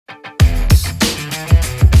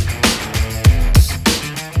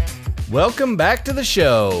Welcome back to the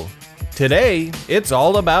show. Today, it's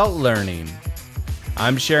all about learning.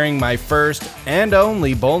 I'm sharing my first and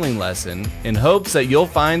only bowling lesson in hopes that you'll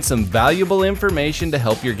find some valuable information to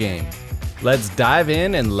help your game. Let's dive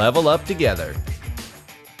in and level up together.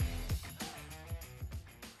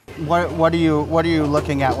 What are you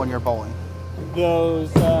looking at when you're bowling?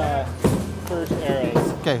 Those first arrows.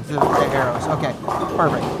 Okay, the arrows. Okay,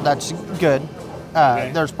 perfect. That's good.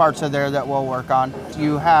 Okay. There's parts of there that we'll work on.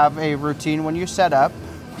 You have a routine when you set up,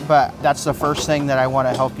 but that's the first thing that I want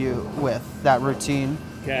to help you with, that routine.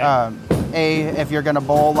 Okay. If you're going to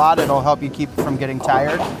bowl a lot, it'll help you keep from getting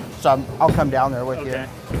tired. So I'll come down there with you.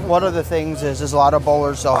 One of the things is a lot of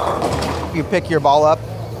bowlers, you pick your ball up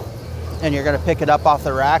and you're going to pick it up off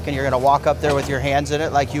the rack and you're going to walk up there with your hands in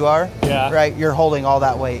it like you are. Yeah. Right? You're holding all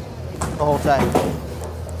that weight the whole time.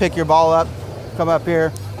 Pick your ball up, come up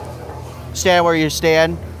here, stand where you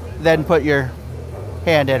stand, then put your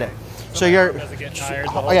hand in it. So you're, doesn't get tired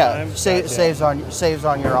the whole yeah, time? saves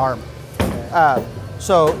on your arm.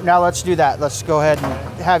 So now let's do that. Let's go ahead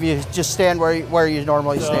and have you just stand where you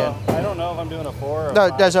normally stand. I don't know if I'm doing a 4 or No, a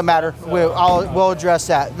it doesn't matter. So, We'll address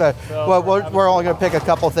that. But we're only going to pick a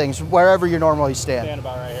couple things wherever you normally stand. Stand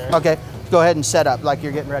about right here. Okay, go ahead and set up like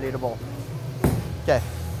you're getting ready to bowl. Okay,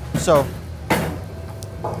 so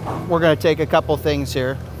we're going to take a couple things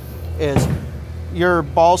here. Is your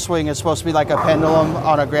ball swing is supposed to be like a pendulum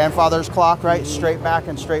on a grandfather's clock, right? Straight back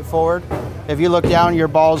and straight forward. If you look down, your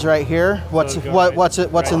ball's right here. What's in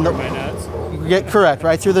the? My nuts. You get correct,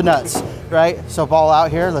 right through the nuts, right? So ball out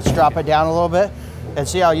here. Let's drop it down a little bit, and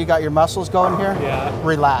see how you got your muscles going here. Yeah.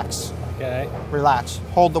 Relax. Okay. Relax.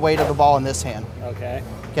 Hold the weight of the ball in this hand. Okay.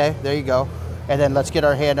 Okay. There you go. And then let's get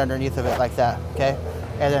our hand underneath of it like that. Okay.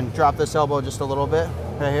 And then drop this elbow just a little bit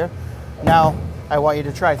right here. Now I want you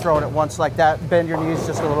to try throwing it once like that. Bend your knees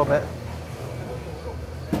just a little bit.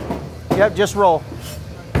 Yep. Just roll.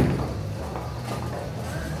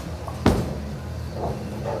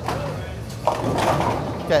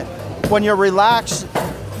 Okay. When you're relaxed,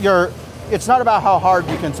 it's not about how hard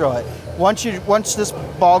you can throw it. Once this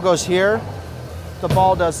ball goes here, the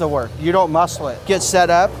ball does the work. You don't muscle it. Get set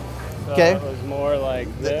up. So Okay. it was more like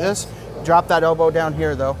this. Drop that elbow down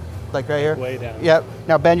here though, like right here. Way down. Yep.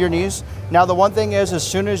 Now bend your knees. Now the one thing is, as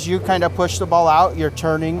soon as you kind of push the ball out, you're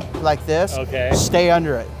turning like this. Okay. Stay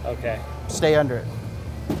under it. Okay. Stay under it.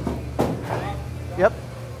 Yep.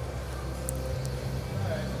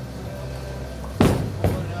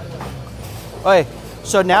 Okay,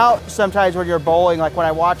 so now sometimes when you're bowling, like when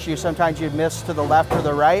I watch you, sometimes you'd miss to the left or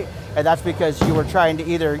the right, and that's because you were trying to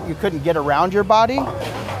you couldn't get around your body,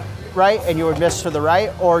 right, and you would miss to the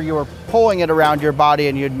right, or you were pulling it around your body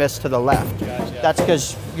and you'd miss to the left. Gotcha. That's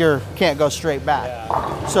because you can't go straight back.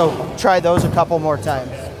 Yeah. So try those a couple more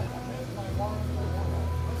times.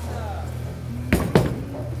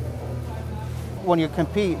 When you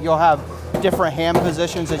compete, you'll have different hand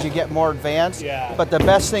positions as you get more advanced. Yeah. But the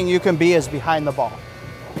best thing you can be is behind the ball.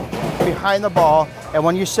 Behind the ball, and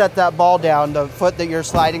when you set that ball down, the foot that you're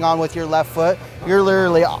sliding on with your left foot, you're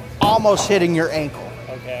literally almost hitting your ankle.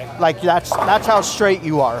 Okay. Like that's how straight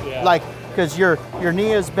you are. Yeah. Like, because your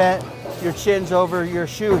knee is bent, your chin's over your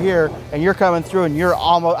shoe here, and you're coming through, and you're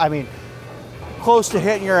almost, I mean, close to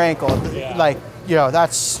hitting your ankle. Yeah. Like,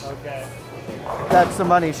 that's Okay. that's the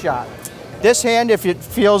money shot. This hand, if it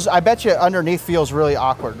feels, I bet you underneath feels really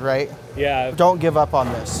awkward, right? Yeah. Don't give up on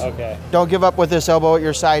this. Okay. Don't give up with this elbow at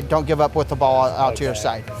your side. Don't give up with the ball out to your Okay.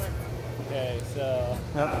 side. Okay. So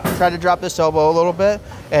Yep. Try to drop this elbow a little bit,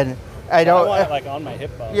 and I I don't. want it like on my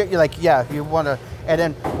hip bone. You're like, yeah, you want to, and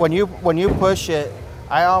then when you push it,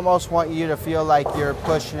 I almost want you to feel like you're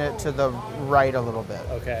pushing it to the right a little bit.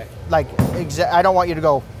 Okay. Like, I don't want you to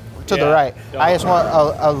go to the Yeah, right. don't. I just want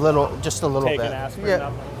a little, just a little Take bit. an aspirin Yeah.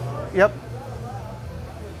 up. Yep.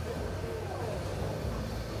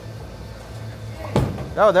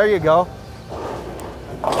 Oh, there you go.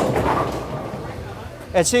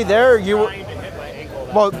 And see there, you. Trying to hit my ankle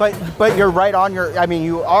that Well, but you're right on your. I mean,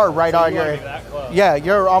 you are right on you your. wanna be that close. Yeah,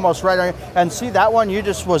 you're almost right on. And see that one, you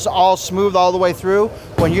just was all smooth all the way through.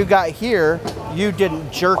 When you got here, you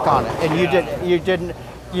didn't jerk on it, and Yeah. you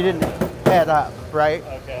didn't head up, right?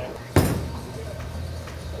 Okay.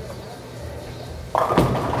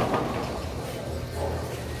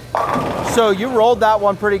 So you rolled that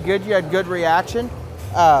one pretty good. You had good reaction,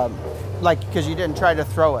 like because you didn't try to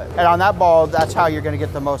throw it. And on that ball, that's how you're going to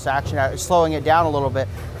get the most action out, slowing it down a little bit.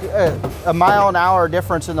 A mile-an-hour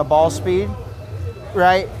difference in the ball speed,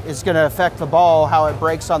 right, is going to affect the ball, how it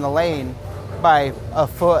breaks on the lane by a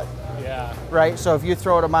foot, Yeah. right? So if you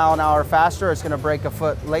throw it a mile an hour faster, it's going to break a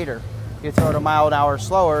foot later. You throw it a mile an hour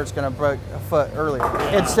slower, it's going to break a foot earlier.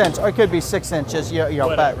 Yeah. In cents, or it could be 6 inches, you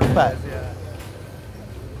know, but. Yeah.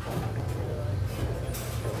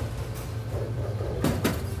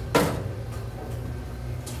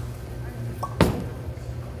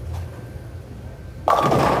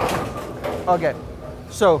 Okay,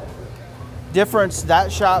 so difference,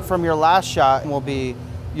 that shot from your last shot will be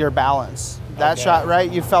your balance. That shot,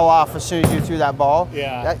 right? You fell off as soon as you threw that ball.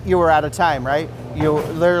 Yeah. You were out of time, right? You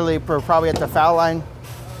literally were probably at the foul line.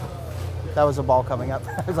 That was a ball coming up.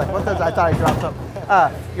 I was like, what the? I thought I dropped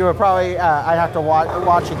something. You were probably, I'd have to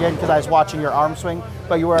watch again because I was watching your arm swing,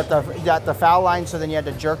 but you were at the foul line, so then you had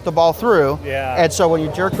to jerk the ball through. Yeah. And so when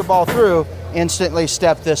you jerk the ball through, instantly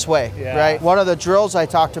step this way, right? One of the drills I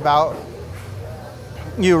talked about,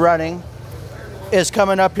 you running, is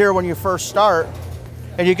coming up here when you first start.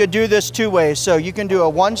 And you could do this 2 ways. So you can do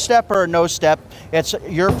a 1-step or a no step. It's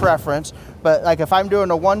your preference. But like if I'm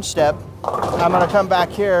doing a 1-step, I'm gonna come back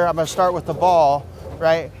here, I'm gonna start with the ball,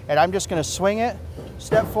 right? And I'm just gonna swing it,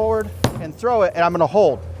 step forward and throw it, and I'm gonna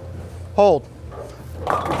hold,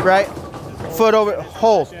 right? Foot over,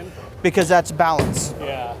 hold, because that's balance,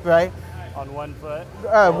 right? On 1 foot?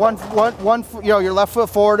 One foot, you know, your left foot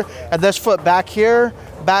forward, and this foot back here,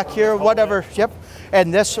 whatever, yep.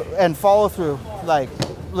 And this, and follow through, like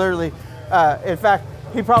literally. In fact,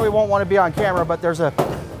 he probably won't want to be on camera, but there's a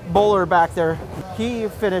bowler back there. He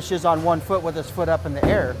finishes on 1 foot with his foot up in the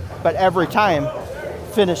air, but every time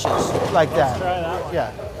finishes like that. Let's try that one.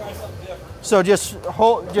 Yeah. So just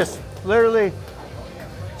hold, just literally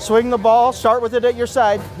swing the ball, start with it at your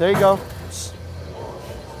side. There you go.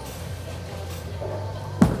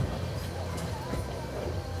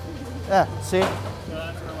 Yeah, see?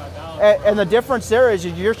 And the difference there is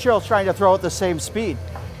you're still trying to throw at the same speed.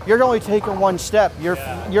 You're only taking 1 step.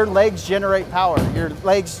 Your legs generate power. Your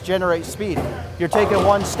legs generate speed. You're taking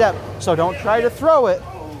 1 step. So don't try to throw it,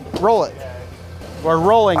 roll it. We're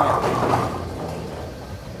rolling it.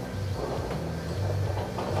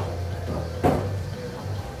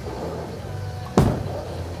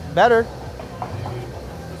 Better.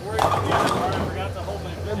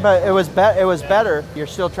 But it was better. You're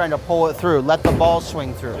still trying to pull it through. Let the ball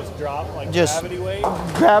swing through. Just drop like Just gravity weight?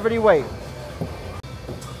 Gravity weight.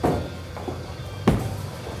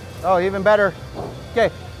 Oh, even better. Okay.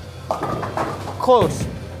 Close.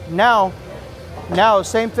 Now,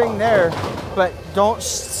 same thing there, but don't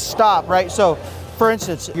stop, right? So, for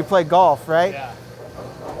instance, you play golf, right? Yeah.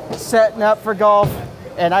 Setting up for golf,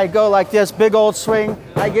 and I go like this, big old swing.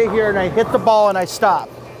 I get here and I hit the ball and I stop.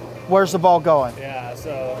 Where's the ball going? Yeah,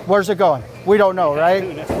 so. Where's it going? We don't know,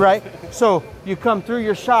 right? Right? So you come through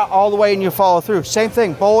your shot all the way and you follow through. Same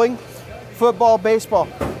thing, bowling, football, baseball,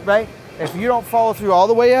 right? If you don't follow through all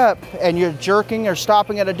the way up and you're jerking or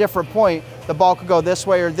stopping at a different point, the ball could go this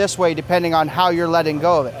way or this way depending on how you're letting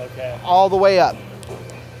go of it. Okay. All the way up.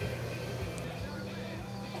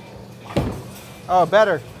 Oh,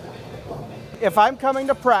 better. If I'm coming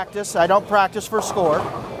to practice, I don't practice for score.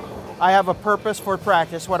 I have a purpose for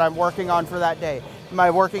practice, what I'm working on for that day. Am I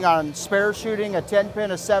working on spare shooting, a 10 pin,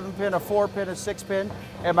 a 7 pin, a 4 pin, a 6 pin?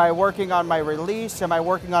 Am I working on my release? Am I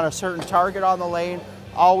working on a certain target on the lane?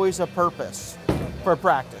 Always a purpose for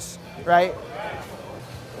practice, right?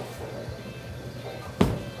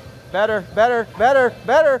 Better, better, better,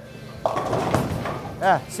 better.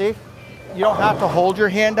 Yeah, see? You don't have to hold your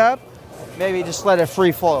hand up. Maybe just let it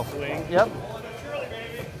free flow. Swing. Yep.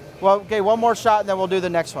 Well, okay, one more shot and then we'll do the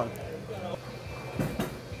next one.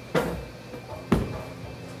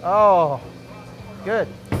 Oh, good.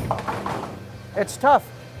 It's tough,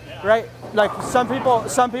 right? Like some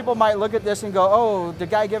people might look at this and go, oh, the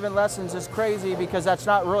guy giving lessons is crazy because that's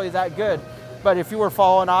not really that good. But if you were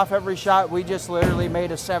falling off every shot, we just literally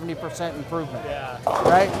made a 70% improvement,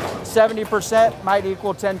 right? 70% might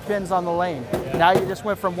equal 10 pins on the lane. Now you just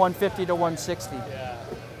went from 150 to 160.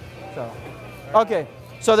 So, okay,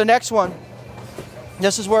 so the next one,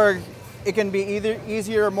 this is where it can be either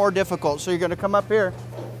easier or more difficult. So you're gonna come up here,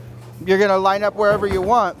 you're gonna line up wherever you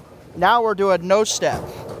want. Now we're doing no step.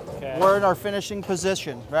 Okay. We're in our finishing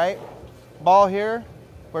position, right? Ball here,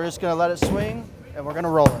 we're just gonna let it swing and we're gonna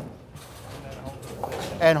roll it.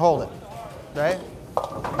 And hold it, right?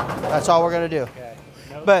 That's all we're gonna do. Okay.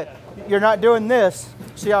 No but step. You're not doing this.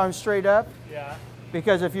 See how I'm straight up? Yeah.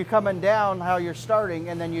 Because if you're coming down how you're starting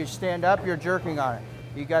and then you stand up, you're jerking on it.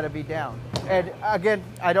 You gotta be down. And again,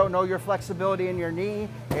 I don't know your flexibility in your knee,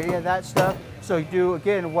 any of that stuff. So you do,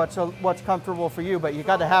 again, what's comfortable for you, but you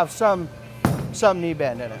gotta have some knee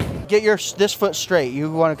bend in it. Get this foot straight.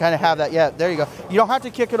 You wanna kinda have that, yeah, there you go. You don't have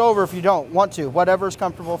to kick it over if you don't want to, whatever's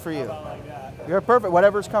comfortable for you. Like that. You're perfect,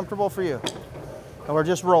 whatever's comfortable for you. And we're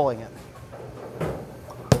just rolling it.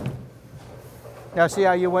 Now see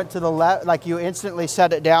how you went to the left, like you instantly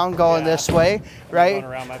set it down going this way, right? Going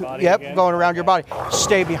around my body Yep, again? going around your body.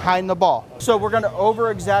 Stay behind the ball. So we're gonna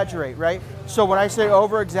over-exaggerate, right? So when I say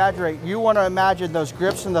over-exaggerate, you wanna imagine those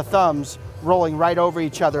grips and the thumbs rolling right over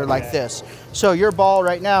each other like this. So your ball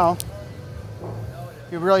right now,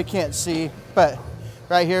 you really can't see, but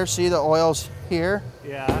right here, see the oil's here?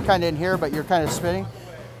 Yeah. Kind of in here, but you're kind of spinning.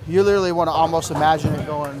 You literally want to almost imagine it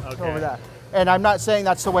going over that. And I'm not saying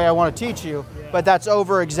that's the way I want to teach you, but that's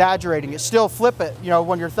over exaggerating it. Still flip it, you know,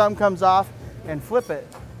 when your thumb comes off and flip it,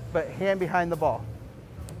 but hand behind the ball.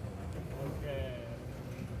 Okay.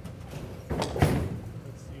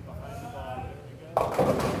 Let's see, behind the ball. There we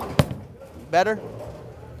go. Better?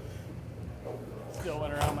 Still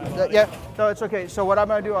went around my body. Yeah, no, it's okay. So what I'm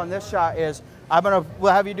going to do on this shot is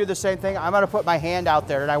we'll have you do the same thing. I'm going to put my hand out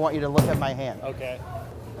there, and I want you to look at my hand. Okay.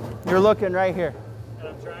 You're looking right here. And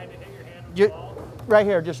I'm trying to hit your hand with the ball. Right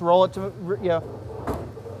here, just roll it to, you know.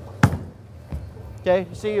 Okay,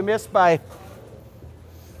 see you missed by,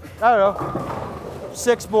 I don't know,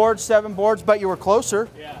 6 boards, 7 boards, but you were closer,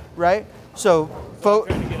 right? So, trying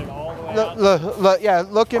to get it all the way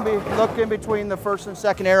out. look in between the first and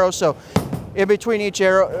second arrow. So, in between each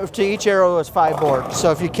arrow, to each arrow is 5 boards.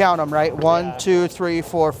 So if you count them, right? 1, 2, 3,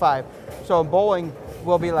 4, 5. So in bowling,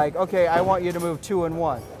 we'll be like, okay, I want you to move 2 and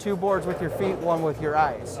 1. 2 boards with your feet, 1 with your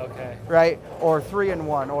eyes. Okay. Right? Or 3 and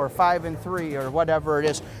 1, or 5 and 3, or whatever it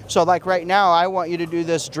is. So like right now, I want you to do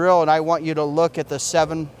this drill, and I want you to look at the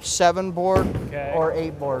 7 board or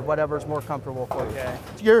 8 board, whatever's more comfortable for you. Okay.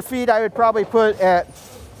 Your feet, I would probably put at,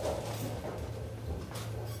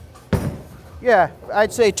 yeah,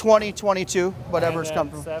 I'd say 20, 22, whatever's And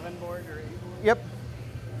then comfortable. 7 board or 8 board? Yep.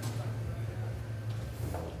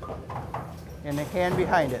 And the hand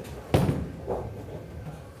behind it.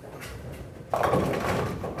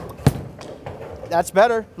 That's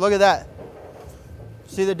better. Look at that.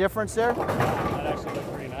 See the difference there? That actually looks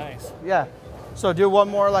pretty nice. Yeah. So do one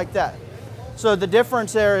more like that. So the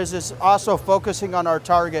difference there is also focusing on our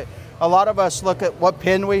target. A lot of us look at what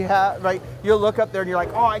pin we have, right? You'll look up there and you're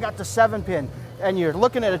like, oh, I got the 7 pin. And you're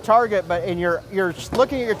looking at a target, and you're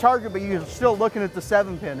looking at your target, but you're still looking at the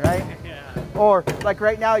 7 pin, right? Yeah. Or like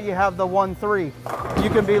right now you have the 1-3. You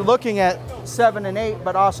can be looking at 7 and 8,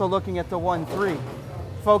 but also looking at the 1-3.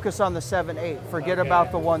 Focus on the 7-8. Forget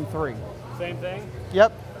about the 1-3. Same thing?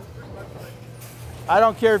 Yep. I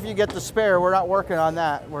don't care if you get the spare. We're not working on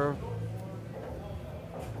that. And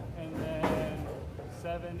then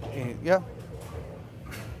 7, 8. Yep.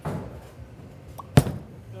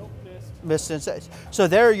 Nope, Missed inside. So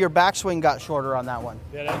there, your backswing got shorter on that one.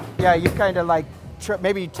 Did it? Yeah, you kind of like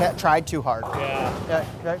maybe tried too hard. Yeah. Yeah.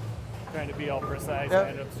 Okay. Trying to be all precise, Yep. I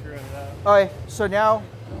ended up screwing it up. Okay. So now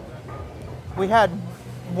we had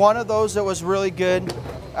one of those that was really good,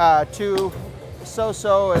 2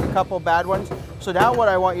 so-so, and a couple bad ones. So now what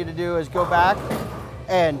I want you to do is go back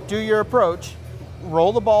and do your approach,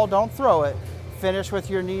 roll the ball, don't throw it, finish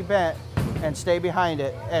with your knee bent, and stay behind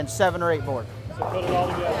it, and 7 or 8 board. So put it all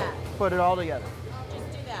together. Put it all together.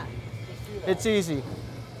 Just do that. It's easy.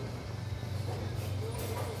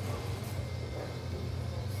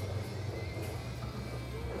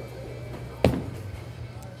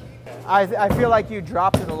 I feel like you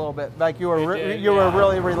dropped it a little bit, like you were were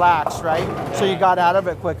really relaxed, right? Yeah. So you got out of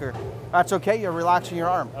it quicker. That's okay. You're relaxing your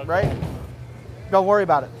arm, right? Don't worry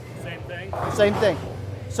about it. Same thing. Same thing.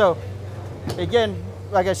 So again,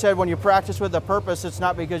 like I said, when you practice with a purpose, it's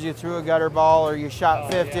not because you threw a gutter ball or you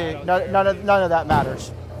shot 50. Yeah, none of that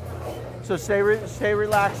matters. So stay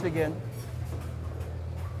relaxed again.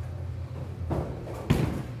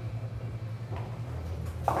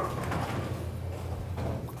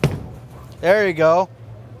 There you go.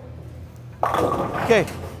 Okay,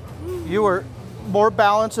 you were more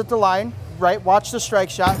balanced at the line, right? Watch the strike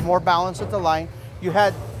shot, more balance at the line.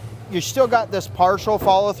 You still got this partial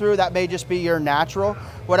follow through. That may just be your natural.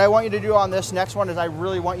 What I want you to do on this next one is I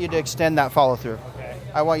really want you to extend that follow through. Okay.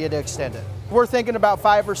 I want you to extend it. We're thinking about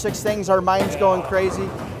 5 or 6 things. Our mind's going crazy.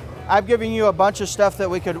 I've given you a bunch of stuff that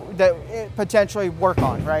we could potentially work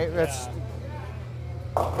on, right? It's,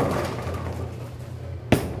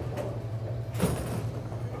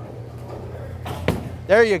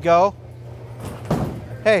 there you go.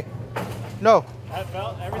 Hey, no. I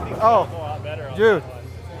felt everything felt a lot better on dude. that one.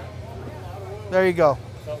 There you go.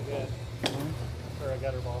 Felt good for a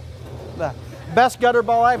gutter ball. The best gutter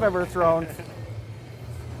ball I've ever thrown.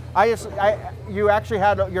 You actually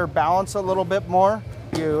had your balance a little bit more.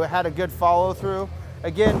 You had a good follow through.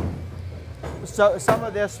 Again, so some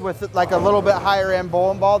of this with like a little bit higher end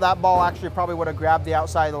bowling ball, that ball actually probably would have grabbed the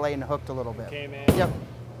outside of the lane and hooked a little bit. Came in. Yep.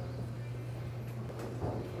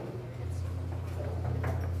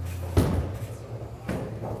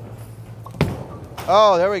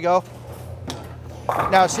 Oh, there we go.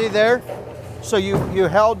 Now see there? So you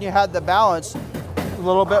held and you had the balance a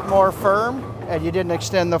little bit more firm and you didn't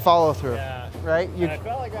extend the follow through. Yeah. Right? And I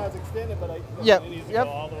felt like I was extended, but it needs to Yep. go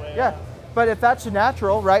all the way Yeah. up. But if that's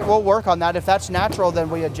natural, right, we'll work on that. If that's natural, then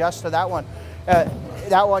we adjust to that one.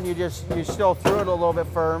 That one, you still threw it a little bit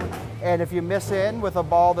firm. And if you miss in with a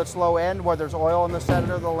ball that's low end where there's oil in the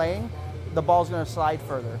center of the lane, the ball's gonna slide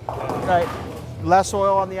further, right? Less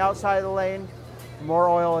oil on the outside of the lane, more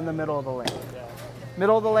oil in the middle of the lane. Yeah.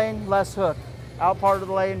 Middle of the lane, less hook. Out part of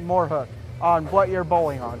the lane, more hook on what you're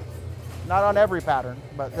bowling on. Not on every pattern,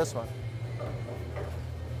 but this one.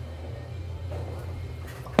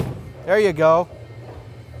 There you go.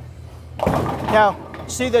 Now,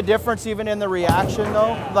 see the difference even in the reaction though?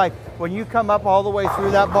 Yeah. Like when you come up all the way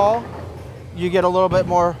through that ball, you get a little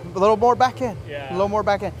more back in. Yeah. A little more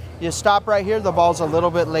back in. You stop right here, the ball's a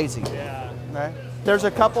little bit lazy. Yeah. Right? There's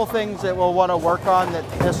a couple things that we'll want to work on that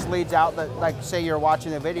this leads out that, like say you're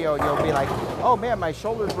watching the video and you'll be like, oh man, my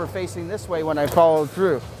shoulders were facing this way when I followed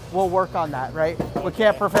through. We'll work on that, right? We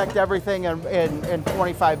can't perfect everything in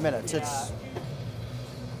 25 minutes. Yeah.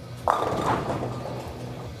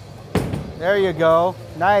 There you go.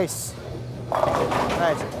 Nice.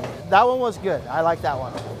 Nice. That one was good. I like that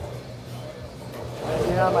one.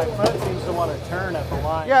 You know, my foot seems to want to turn at the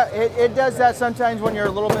line. Yeah, it does that sometimes when you're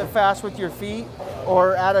a little bit fast with your feet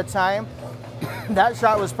or at a time. That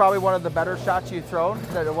shot was probably one of the better shots you've thrown,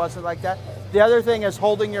 that it wasn't like that. The other thing is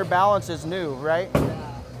holding your balance is new, right?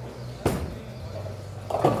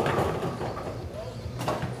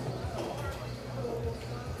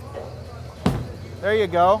 There you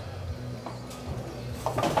go.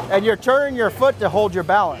 And you're turning your foot to hold your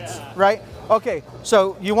balance, right? Okay,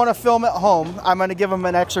 so you want to film at home. I'm going to give them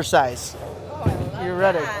an exercise. Oh, I love You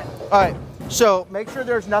ready? that. All right, so make sure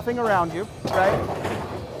there's nothing around you,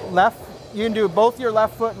 right? Left, you can do both your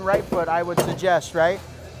left foot and right foot, I would suggest, right?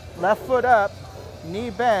 Left foot up, knee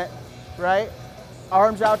bent, right?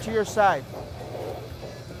 Arms out to your side.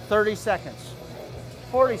 30 seconds,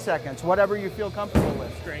 40 seconds, whatever you feel comfortable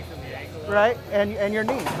with. Strengthen the ankle. Right, and your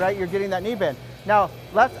knee, right? You're getting that knee bend. Now,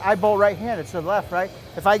 left, I bowl right-handed, so the left, right?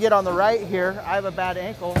 If I get on the right here, I have a bad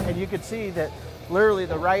ankle, and you can see that literally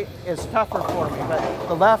the right is tougher for me, but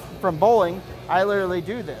the left from bowling, I literally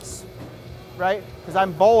do this, right? Because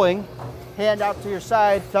I'm bowling, hand out to your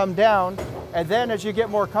side, thumb down, and then as you get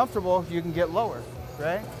more comfortable, you can get lower,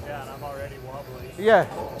 right? Yeah, and I'm already wobbly. Yeah,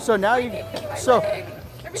 so now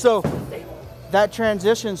so that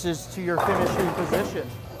transitions is to your finishing position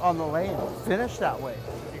on the lane. Finish that way.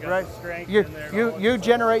 You got Right, the strength you in there. you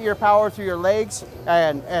generate your power through your legs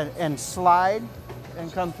and slide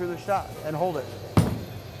and come through the shot and hold it.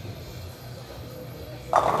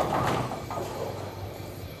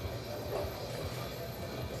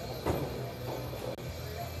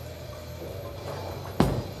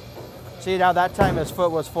 See, now that time his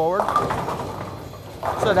foot was forward.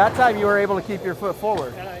 So that time you were able to keep your foot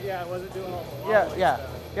forward. And yeah, I wasn't doing all the Yeah, wobbly yeah, stuff.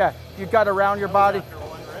 yeah. You got around your body. After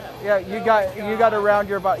one rep. Yeah, you got around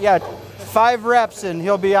your body. Yeah, 5 reps and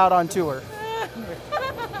he'll be out on tour.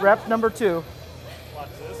 Rep number 2. Watch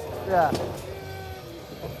this. Yeah.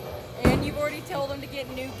 And you've already told him to get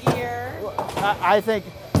new gear. I think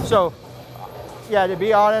so. Yeah, to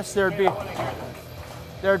be honest, there'd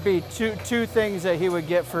be two things that he would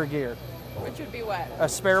get for gear: Which would be what? a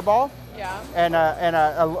spare ball Yeah. and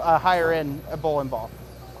a higher end bowling ball.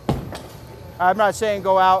 I'm not saying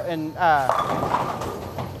go out and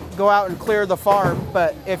clear the farm,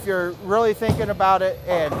 but if you're really thinking about it,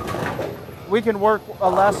 and we can work a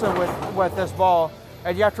lesson with this ball.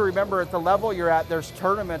 And you have to remember, at the level you're at, there's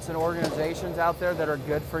tournaments and organizations out there that are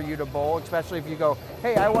good for you to bowl, especially if you go,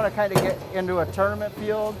 hey, I want to kind of get into a tournament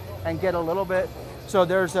field and get a little bit. So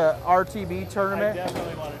there's a RTB tournament. I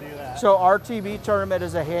definitely want to do that. So RTB tournament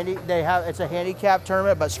is it's a handicap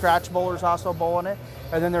tournament, but scratch bowlers also bowl in it.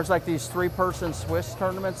 And then there's like these 3-person Swiss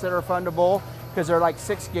tournaments that are fun to bowl, because they're like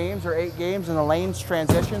 6 games or 8 games and the lanes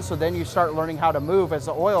transition. So then you start learning how to move as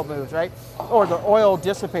the oil moves, right? Or the oil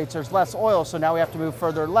dissipates, there's less oil, so now we have to move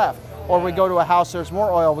further left. Or we go to a house, there's more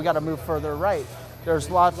oil, we got to move further right. There's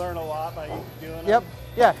lots. Learn a lot by doing Yep, them.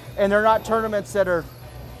 yeah. And they're not tournaments that are,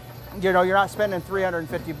 you know, you're not spending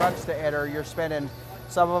 $350 to enter. You're spending,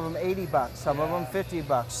 some of them $80, some of them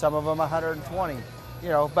 $50, some of them $120. You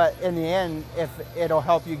know, but in the end, if it'll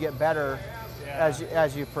help you get better as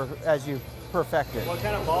you perfect it. What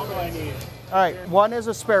kind of ball do I need? All right, one is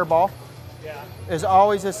a spare ball. Yeah. Is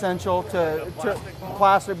always essential to plastic ball?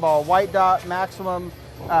 plastic ball, white dot, maximum,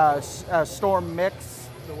 storm mix.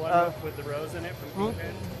 The one with the rose in it from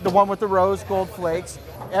Kingpin? The one with the rose gold flakes.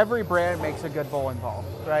 Every brand makes a good bowling ball,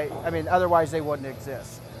 right? I mean, otherwise they wouldn't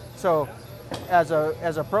exist. So as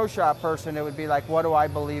a pro shop person, it would be like, what do I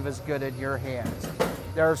believe is good in your hands?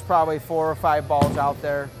 There's probably 4 or 5 balls out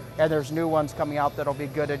there, and there's new ones coming out that'll be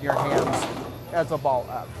good in your hands as a ball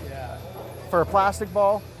up. Yeah. For a plastic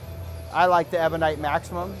ball, I like the Ebonite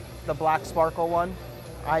Maximum, the black sparkle one.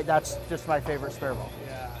 That's just my favorite spare ball.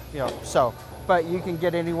 Yeah. You know, so, but you can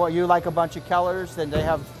get any one. You like a bunch of colors, then they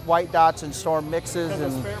have white dots and storm mixes.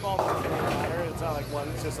 Because And the spare ball doesn't really matter. It's not like one,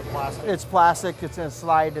 it's just a plastic. it's plastic, it's in a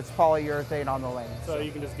slide, it's polyurethane on the lane. So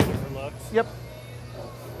you can just get it for looks? Yep.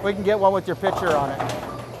 We can get one with your picture on it.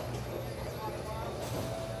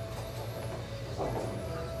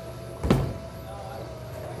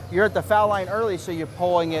 You're at the foul line early, so you're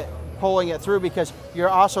pulling it through because you're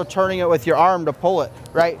also turning it with your arm to pull it,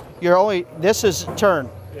 right? This is turn,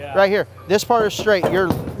 right here. This part is straight. You're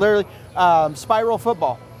literally spiral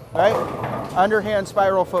football, right? Underhand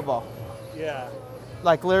spiral football. Yeah.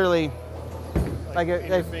 Like literally, Like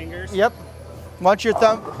in your fingers? Yep. Once your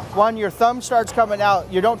thumb starts coming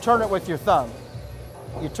out, you don't turn it with your thumb.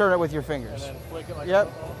 You turn it with your fingers. And then flick it like Yep.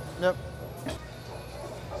 a football? Yep.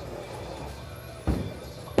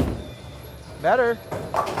 Better.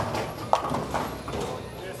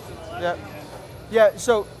 Yep. Yeah,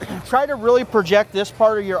 so try to really project this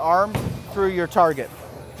part of your arm through your target,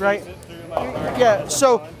 right? Yeah,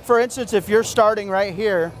 so for instance, if you're starting right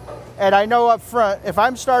here, and I know up front, if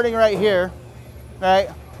I'm starting right here, right,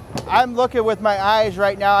 I'm looking with my eyes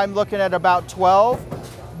right now, I'm looking at about 12,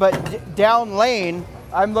 but down lane,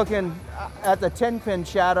 I'm looking at the 10-pin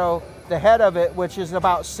shadow, the head of it, which is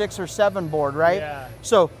about 6 or 7 board, right? Yeah.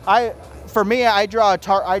 So for me, I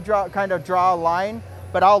kind of draw a line,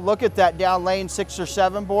 but I'll look at that down lane 6 or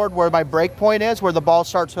 7 board where my break point is, where the ball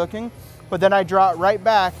starts hooking, but then I draw it right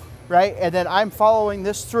back, right? And then I'm following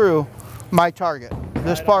this through my target.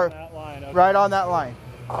 This Right part, on that line, okay. right on that line.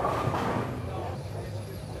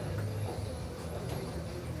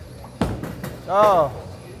 Oh.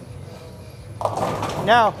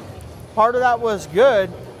 Now, part of that was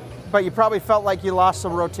good, but you probably felt like you lost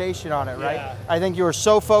some rotation on it, right? Yeah. I think you were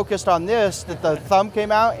so focused on this that the thumb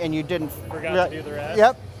came out and you didn't. Forgot to do the rest?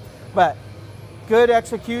 Yep. But good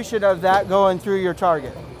execution of that going through your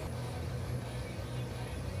target.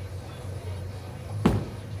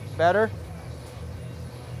 Better?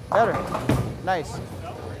 Better. Nice.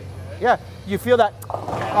 Yeah, you feel that,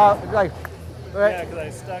 like, right? Yeah, because I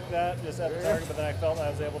stuck that just at the target, but then I felt I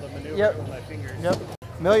was able to maneuver Yep. it with my fingers. Yep.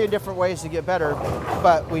 A million different ways to get better,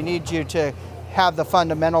 but we need you to have the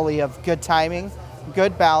fundamentally of good timing,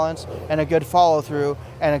 good balance, and a good follow through,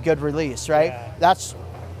 and a good release, right? Yeah. That's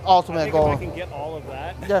I ultimate think goal. if I can get all of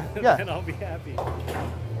that, Yeah. then I'll be happy.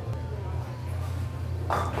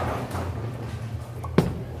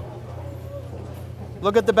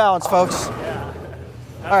 Look at the balance, folks. Yeah.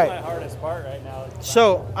 That's All right. my hardest part right now.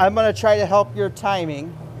 So I'm gonna try to help your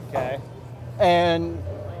timing, Okay. and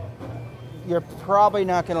you're probably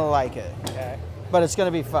not gonna like it, Okay. but it's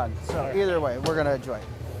gonna be fun. So Alright. either way, we're gonna enjoy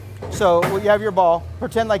it. So you have your ball.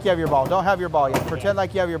 Pretend like you have your ball. Don't have your ball yet. Pretend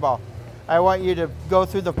like you have your ball. I want you to go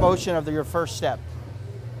through the motion of your first step,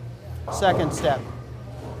 second step,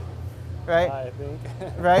 right? I think.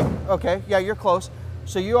 Right? Okay. Yeah, you're close.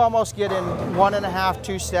 So you almost get in 1.5,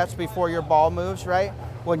 2 steps before your ball moves, right?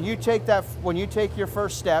 When you take your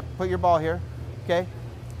first step, put your ball here. Okay.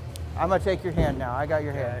 I'm gonna take your hand now. I got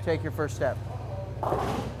your hand. Okay. Take your first step.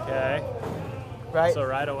 Okay. Right? So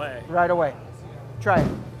right away. Right away. Try it.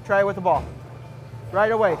 Try it with the ball.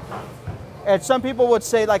 Right away. And some people would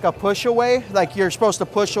say like a push away, like you're supposed to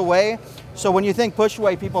push away. So when you think push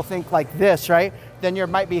away, people think like this, right? Then you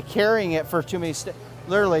might be carrying it for too many steps.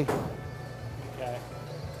 Literally. Okay.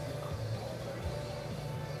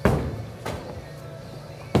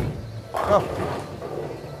 Go.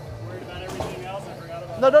 Worried about everything else. I forgot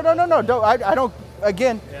about No. Don't, I don't,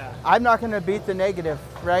 again, Yeah. I'm not going to beat the negative,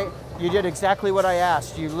 right? You did exactly what I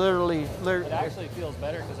asked. You literally It actually feels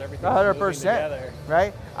better because everything's 100%, moving together.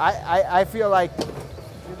 right? I feel like,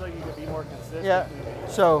 Seems like you could be more consistent. yeah.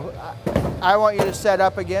 maybe. So I want you to set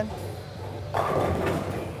up again.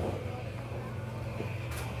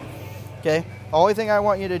 Okay. Only thing I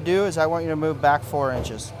want you to do is I want you to move back 4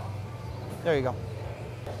 inches. There you go.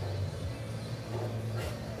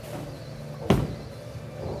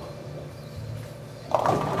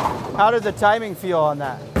 How did the timing feel on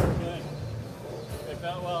that? Good. It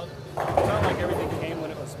felt like everything came when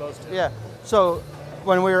it was supposed to. Yeah. So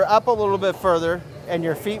when we were up a little bit further and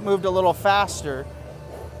your feet moved a little faster,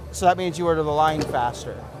 so that means you were to the line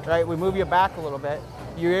faster, right? We move you back a little bit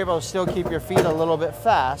you're able to still keep your feet a little bit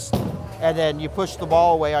fast, and then you push the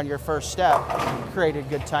ball away on your first step, created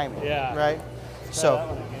good timing. Yeah. Right? Try So. that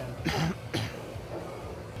one again.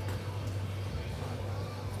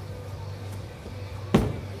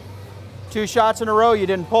 2 shots in a row, you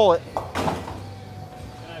didn't pull it. And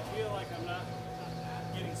I feel like I'm not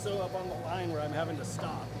getting so up on the line where I'm having to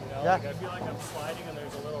stop. You know? Yeah. Like I feel like I'm sliding and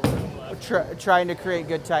there's a little room left. Trying to create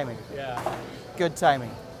good timing. Yeah. Good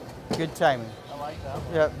timing. Good timing. I like that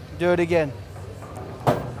one. Yep. Do it again.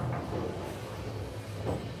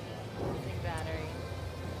 Big battery.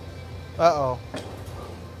 Uh-oh.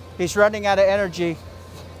 He's running out of energy.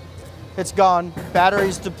 It's gone.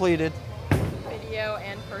 Battery's depleted. Video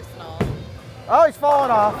and personal. Oh, he's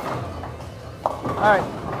falling off. All right.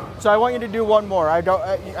 So I want you to do one more. I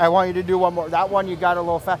want you to do one more. That one you got a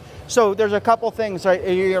little fast. So there's a couple things, right,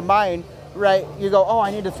 in your mind, right? You go, oh, I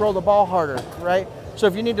need to throw the ball harder, right? So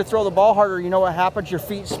if you need to throw the ball harder, you know what happens? Your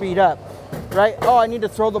feet speed up, right? Oh, I need to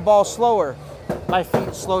throw the ball slower. My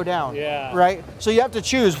feet slow down, Yeah. right? So you have to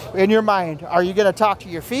choose in your mind, are you going to talk to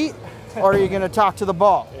your feet or are you going to talk to the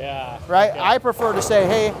ball, Yeah. right? Okay. I prefer to say,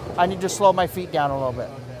 hey, I need to slow my feet down a little bit.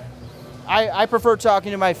 I prefer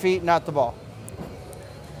talking to my feet, not the ball.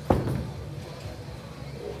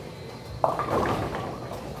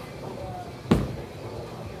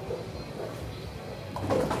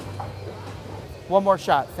 One more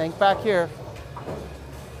shot. Think back here.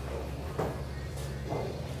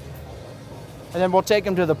 And then we'll take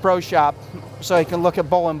him to the pro shop so he can look at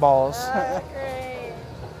bowling balls. Great.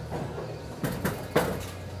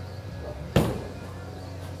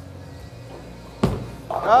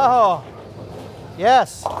 Oh,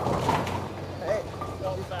 yes.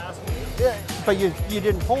 Felt fast. Yeah, but you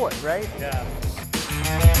didn't pull it, right? Yeah.